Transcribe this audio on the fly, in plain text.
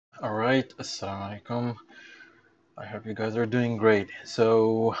All right, Assalamu alaikum. I hope you guys are doing great.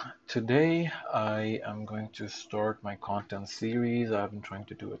 So, today I am going to start my content series. I've been trying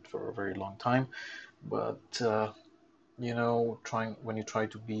to do it for a very long time, but trying when you try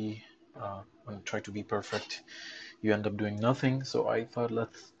to be perfect, you end up doing nothing. So I thought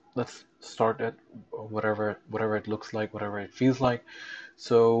let's start at whatever it looks like, whatever it feels like.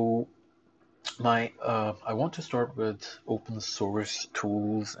 So I want to start with open source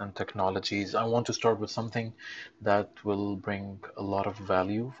tools and technologies. I want to start with something that will bring a lot of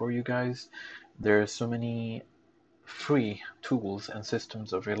value for you guys. There are so many free tools and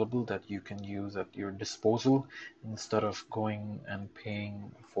systems available that you can use at your disposal instead of going and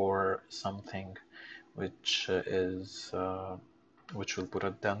paying for something which which will put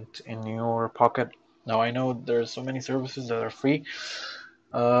a dent in your pocket. Now I know there are so many services that are free.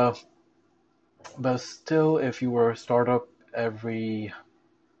 Uh, But still, if you were a startup, every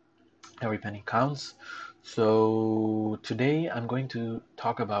penny counts. So today I'm going to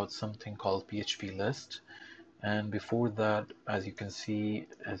talk about something called phplist. And before that, as you can see,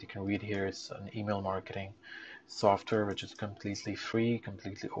 as you can read here, it's an email marketing software which is completely free,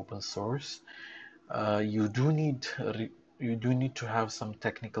 completely open source. You do need to have some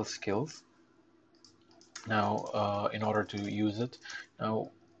technical skills now in order to use it. Now,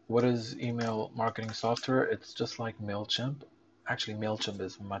 what is email marketing software? It's just like MailChimp. Actually, MailChimp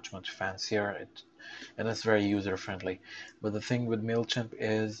is much fancier, and it's very user friendly. But the thing with MailChimp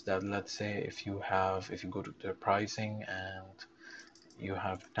is that, let's say if you go to the pricing and you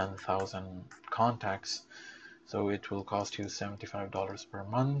have 10,000 contacts, so it will cost you $75 per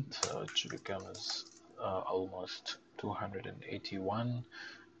month, which becomes almost 281,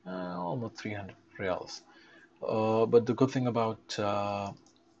 almost 300 reals. But the good thing about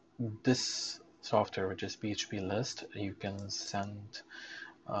this software, which is phplist,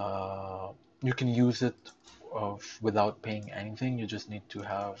 uh, you can use it without paying anything. You just need to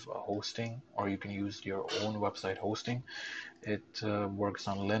have hosting, or you can use your own website hosting. It works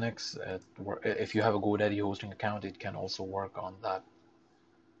on Linux. If you have a GoDaddy hosting account, it can also work on that.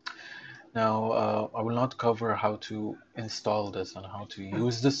 Now, I will not cover how to install this and how to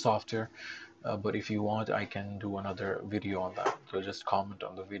use this software. But if you want, I can do another video on that. So just comment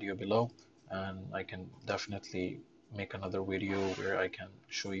on the video below, and I can definitely make another video where I can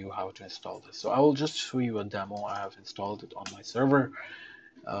show you how to install this. So I will just show you a demo. I have installed it on my server,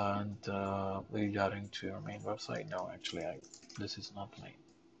 and regarding to your main website. No, actually, this is not my.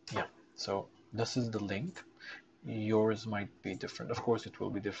 Yeah. So this is the link. Yours might be different. Of course, it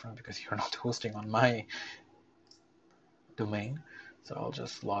will be different because you're not hosting on my domain. So I'll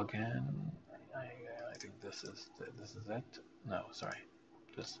just log in. I, I think this is it. No, sorry.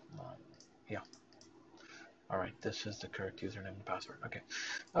 Just yeah. All right. This is the correct username and password. Okay.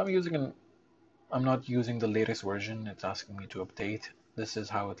 I'm using an. I'm not using the latest version. It's asking me to update. This is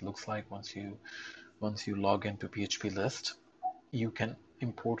how it looks like once you log into phplist. You can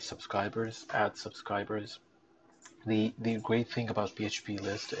import subscribers, add subscribers. The great thing about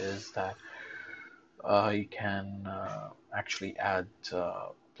phplist is that you can actually add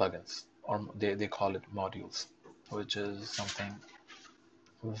plugins, or they call it modules, which is something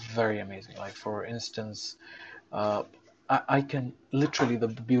very amazing. Like for instance, uh, I can literally, the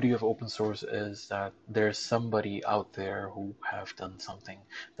beauty of open source is that there's somebody out there who have done something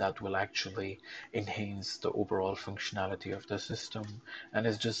that will actually enhance the overall functionality of the system, and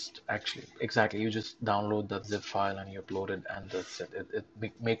it's just actually exactly, you just download that zip file and you upload it, and that's it.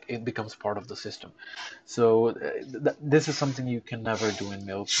 It becomes part of the system. So this is something you can never do in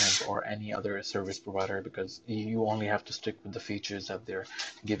MailChimp or any other service provider, because you only have to stick with the features that they're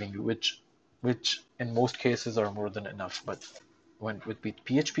giving you, which in most cases are more than enough. But when with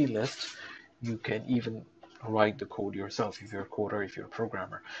phplist, you can even write the code yourself if you're a coder, if you're a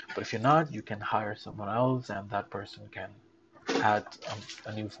programmer. But if you're not, you can hire someone else, and that person can add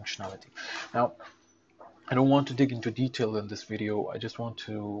a new functionality. Now, I don't want to dig into detail in this video. I just want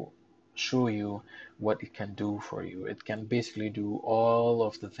to show you what it can do for you. It can basically do all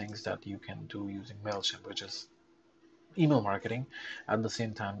of the things that you can do using MailChimp, which is email marketing, at the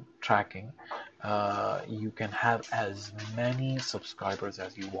same time tracking. You can have as many subscribers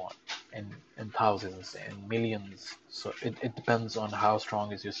as you want, in thousands, in millions. So it depends on how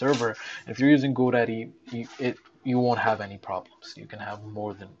strong is your server. If you're using GoDaddy, you won't have any problems. You can have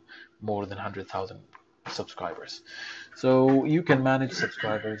more than 100,000 subscribers. So you can manage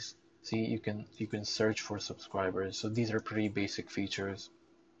subscribers. See, you can search for subscribers. So these are pretty basic features.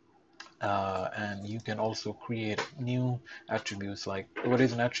 And you can also create new attributes. Like, what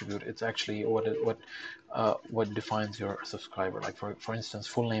is an attribute? It's actually what defines your subscriber. Like, for instance,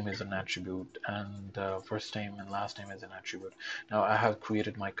 full name is an attribute, and first name and last name is an attribute. Now I have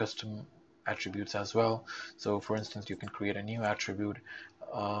created my custom attributes as well. So for instance, you can create a new attribute.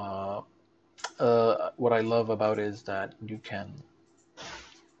 uh, what I love about it is that you can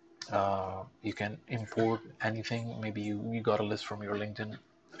import anything. Maybe you got a list from your LinkedIn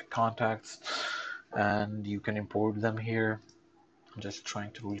contacts, and you can import them here. I'm just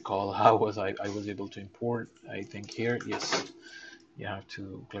trying to recall how I was able to import. I think here, yes, you have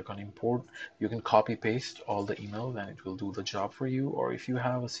to click on import. You can copy paste all the emails and it will do the job for you. Or if you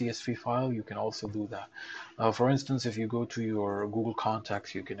have a CSV file, you can also do that. For instance, if you go to your Google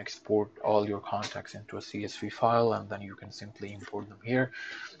Contacts, you can export all your contacts into a CSV file, and then you can simply import them here.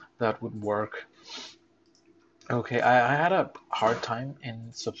 That would work. Okay, I had a hard time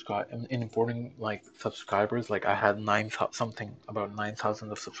in importing like subscribers. Like, I had something about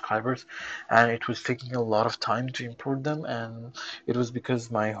 9,000 of subscribers, and it was taking a lot of time to import them. And it was because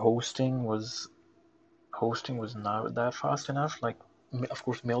my hosting was not that fast enough. Like, of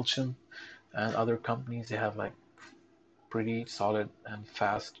course, Mailchimp and other companies, they have like pretty solid and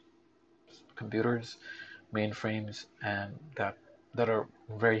fast computers, mainframes, and that are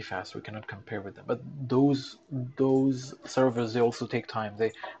very fast. We cannot compare with them. But those servers, they also take time.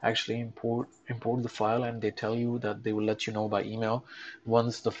 They actually import the file, and they tell you that they will let you know by email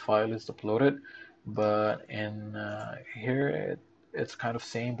once the file is uploaded. But in here, it's kind of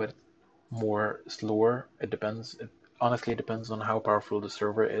same, but more slower. It depends. Honestly, it depends on how powerful the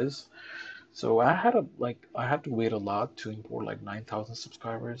server is. So I had to wait a lot to import like 9,000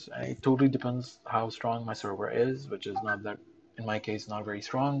 subscribers. And it totally depends how strong my server is, which is not that, in my case, not very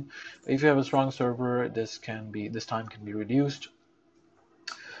strong. If you have a strong server, this time can be reduced.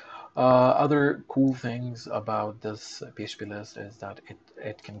 Other cool things about this PHP list is that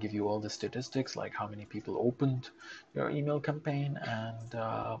it can give you all the statistics, like how many people opened your email campaign,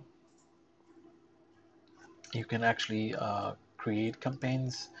 and you can actually create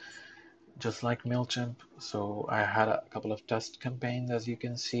campaigns just like MailChimp. So I had a couple of test campaigns, as you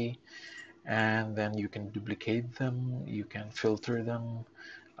can see, and then you can duplicate them, you can filter them,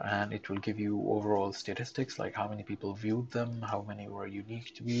 and it will give you overall statistics, like how many people viewed them, how many were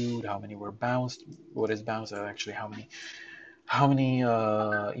unique to viewed, how many were bounced. What is bounced? Actually, how many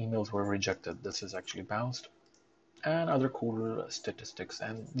emails were rejected. This is actually bounced, and other cool statistics.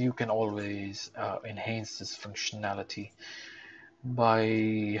 And you can always enhance this functionality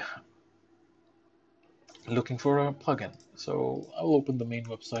by looking for a plugin. So I'll open the main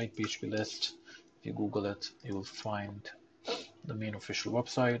website, phplist. If you Google it, you'll find the main official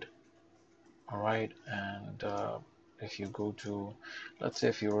website. All right, and if you go to, let's say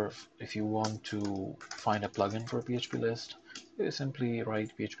if you want to find a plugin for phplist, you simply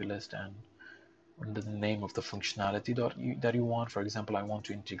write phplist and the name of the functionality that you want. For example, I want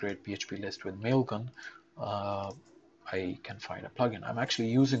to integrate phplist with Mailgun. Uh, I can find a plugin. I'm actually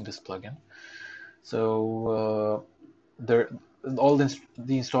using this plugin. So there, all the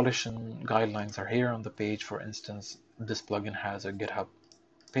installation guidelines are here on the page. For instance, this plugin has a GitHub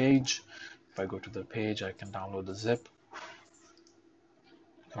page. If I go to the page, I can download the zip.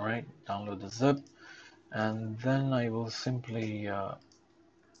 All right, download the zip, and then I will simply all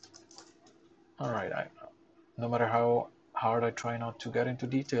right, no matter how hard I try not to get into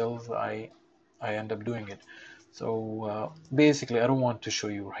details, I end up doing it. So basically, I don't want to show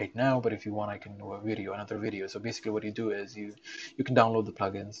you right now, but if you want, I can do another video. So basically, what you do is you can download the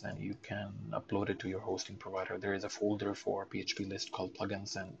plugins and you can upload it to your hosting provider. There is a folder for PHP list called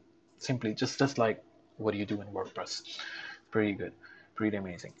plugins, and simply just like what you do in WordPress. Pretty good, pretty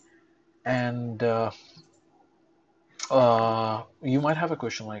amazing. And you might have a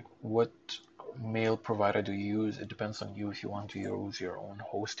question like, what mail provider do you use? It depends on you if you want to use your own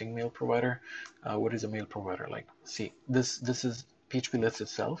hosting mail provider. What is a mail provider? Like, see, this is PHP List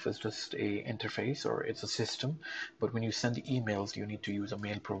itself is just a interface, or it's a system. But when you send emails, you need to use a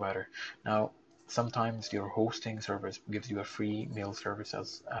mail provider. Now, sometimes your hosting service gives you a free mail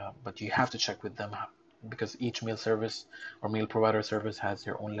service, but you have to check with them because each mail service or mail provider service has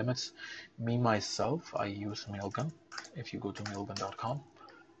their own limits. Me myself, I use Mailgun. If you go to mailgun.com,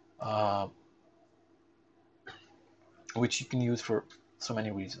 uh, which you can use for so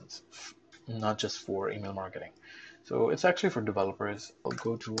many reasons, not just for email marketing. So it's actually for developers. I'll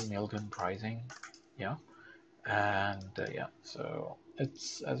go to Mailgun pricing, yeah, and yeah. So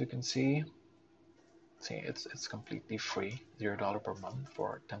it's, as you can see, it's completely free, $0 per month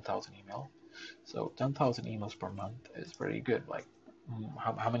for 10,000 email. So 10,000 emails per month is pretty good. Like,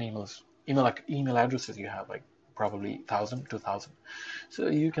 how many email addresses you have, like probably 1,000, 2,000. So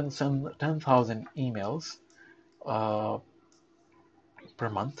you can send 10,000 emails uh, per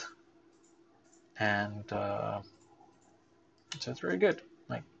month, and so it's very good,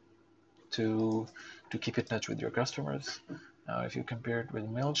 like to keep in touch with your customers. Now, if you compare it with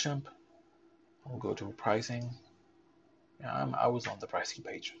Mailchimp, I'll go to pricing. Yeah, I was on the pricing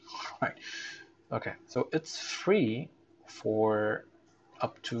page, right? Okay, so it's free for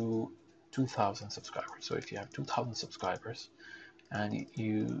up to 2,000 subscribers. So if you have 2,000 subscribers and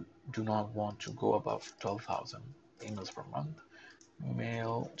you do not want to go above 12,000 emails per month,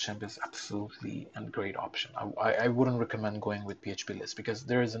 MailChimp is absolutely a great option. I wouldn't recommend going with phplist because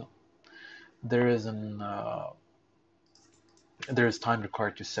there is an there is time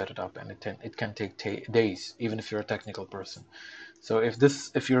required to set it up, and it can take days, even if you're a technical person. So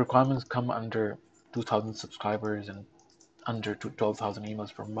if your requirements come under 2,000 subscribers and under 12,000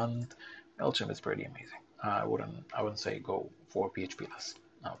 emails per month, MailChimp is pretty amazing. I wouldn't say go for phplist.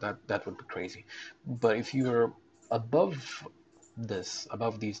 No, that would be crazy. But if you're above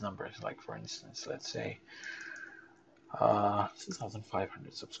above these numbers, like for instance, let's say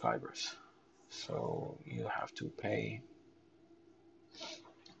 2,500 subscribers, so you have to pay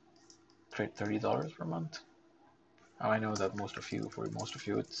 $30 per month. I know that for most of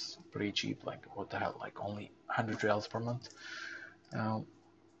you, it's pretty cheap. Like, what the hell? Like, only 100 reals per month. Um,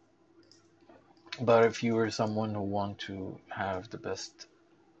 but if you are someone who want to have the best,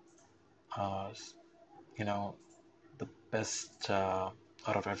 uh, you know, the best out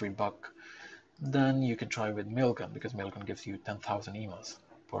of every buck, then you can try with Mailgun, because Mailgun gives you 10,000 emails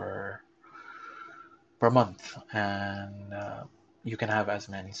per month, and you can have as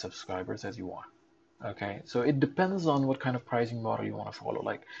many subscribers as you want. Okay, so it depends on what kind of pricing model you want to follow.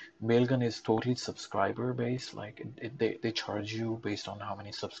 Like, Mailgun is totally subscriber based. Like, they charge you based on how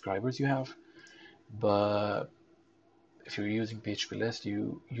many subscribers you have. But if you're using phplist,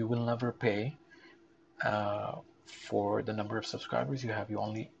 you will never pay uh, for the number of subscribers you have.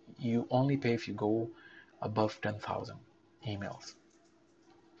 You only pay if you go above 10,000 emails.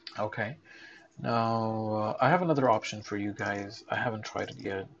 Okay. Now, I have another option for you guys. I haven't tried it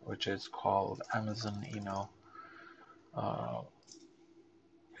yet, which is called Amazon Email. Uh,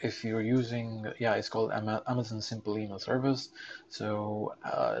 if you're using, yeah, it's called Amazon Simple Email Service. So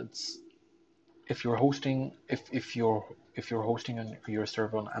it's if you're hosting, if you're hosting your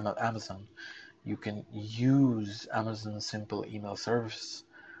server on Amazon, you can use Amazon Simple Email Service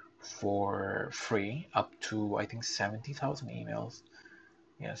for free up to, I think, 70,000 emails.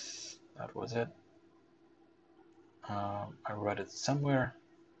 Yes, that was it. I read it somewhere.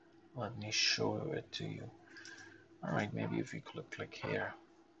 Let me show it to you. All right, maybe if you click here.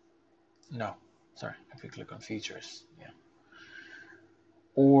 No, sorry, if you click on features, yeah.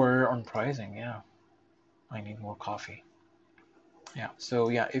 Or on pricing, yeah. I need more coffee. Yeah, so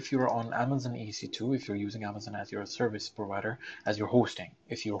yeah, if you're on Amazon EC2, if you're using Amazon as your service provider, as your hosting,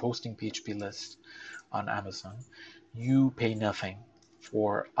 if you're hosting phplist on Amazon, you pay nothing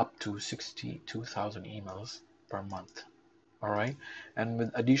for up to 62,000 emails per month. All right, and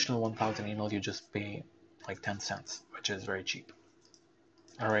with additional 1,000 emails, you just pay like 10 cents, which is very cheap.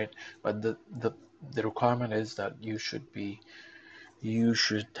 All right, but the requirement is that you should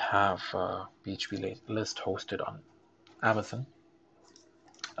have phplist hosted on Amazon.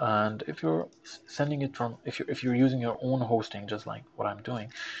 And if you're sending it from, if you're using your own hosting, just like what I'm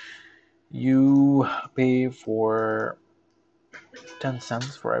doing, you pay for 10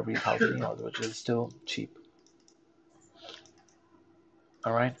 cents for every 1,000 emails, which is still cheap.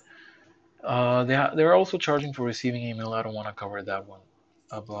 All right. They're also charging for receiving email. I don't want to cover that one.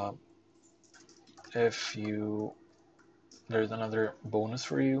 But if you there's another bonus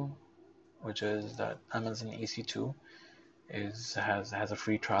for you, which is that Amazon EC2 has a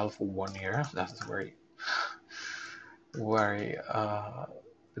free trial for 1 year. That's very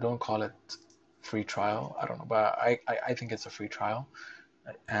we don't call it free trial. I don't know, but I think it's a free trial,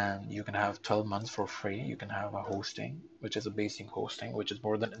 and you can have 12 months for free. You can have a hosting, which is a basic hosting, which is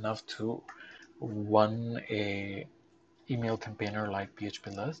more than enough to run a email campaigner like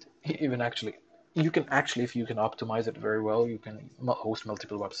phplist. Even actually, if you can optimize it very well, you can host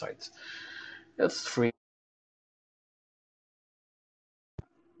multiple websites. It's free.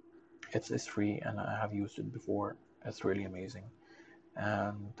 It's free, and I have used it before. It's really amazing,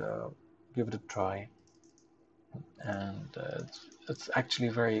 and give it a try. And it's actually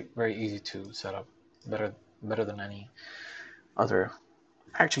very easy to set up. Better than any other.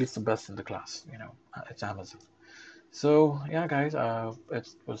 Actually, it's the best in the class. It's Amazon. So yeah, guys,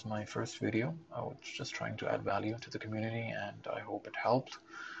 it was my first video. I was just trying to add value to the community, and I hope it helped.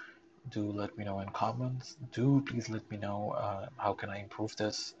 Do let me know in comments. Do please let me know how can I improve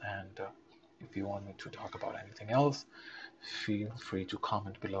this, and if you want me to talk about anything else, feel free to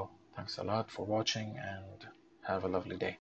comment below. Thanks a lot for watching, and have a lovely day.